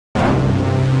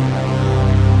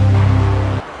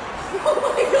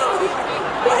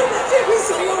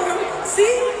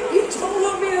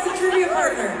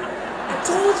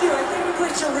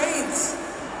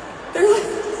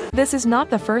This is not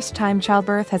the first time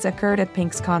childbirth has occurred at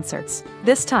Pink's concerts.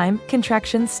 This time,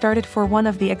 contractions started for one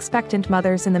of the expectant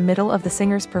mothers in the middle of the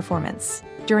singer's performance.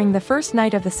 During the first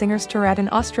night of the singer's tour at an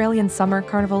Australian summer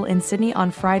carnival in Sydney on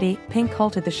Friday, Pink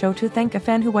halted the show to thank a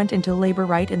fan who went into labor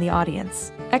right in the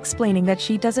audience. Explaining that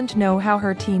she doesn't know how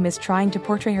her team is trying to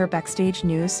portray her backstage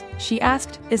news, she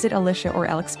asked, "Is it Alicia or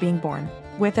Alex being born?"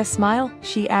 With a smile,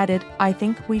 she added, "I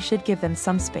think we should give them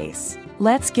some space.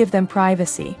 Let's give them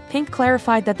privacy." Pink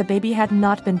clarified that the baby had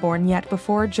not been born yet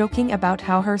before joking about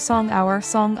how her song "Our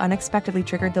Song" unexpectedly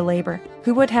triggered the labor.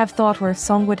 "Who would have thought her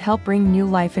song would help bring new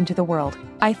life into the world?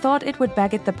 I thought it would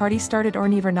get the party started or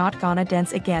never not gonna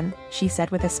dance again," she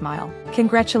said with a smile.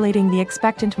 Congratulating the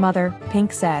expectant mother,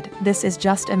 Pink said, "This is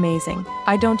just amazing.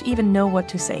 I don't even know what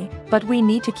to say. But we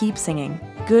need to keep singing.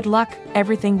 Good luck,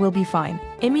 everything will be fine."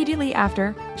 Immediately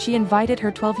after, she invited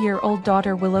her 12-year-old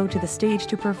daughter Willow to the stage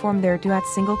to perform their duet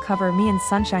single cover "Me and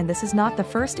Sunshine." This is not the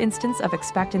first instance of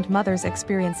expectant mothers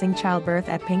experiencing childbirth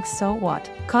at Pink's So What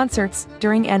concerts.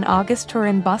 During an August tour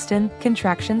in Boston,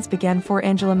 contractions began for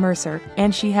Angela Mercer,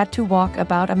 and she had to walk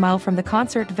about a mile from the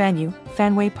concert venue,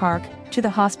 Fenway Park, to the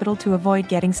hospital to avoid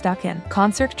getting stuck in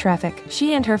concert traffic.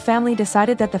 She and her family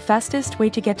decided that the fastest way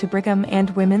to get to Brigham and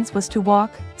Women's was to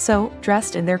walk, so,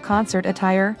 dressed in their concert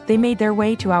attire, they made their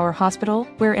way to our hospital,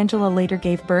 where Angela later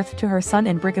gave birth to her son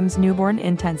in Brigham's newborn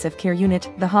intensive care unit,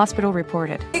 the hospital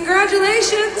reported.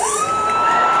 Congratulations!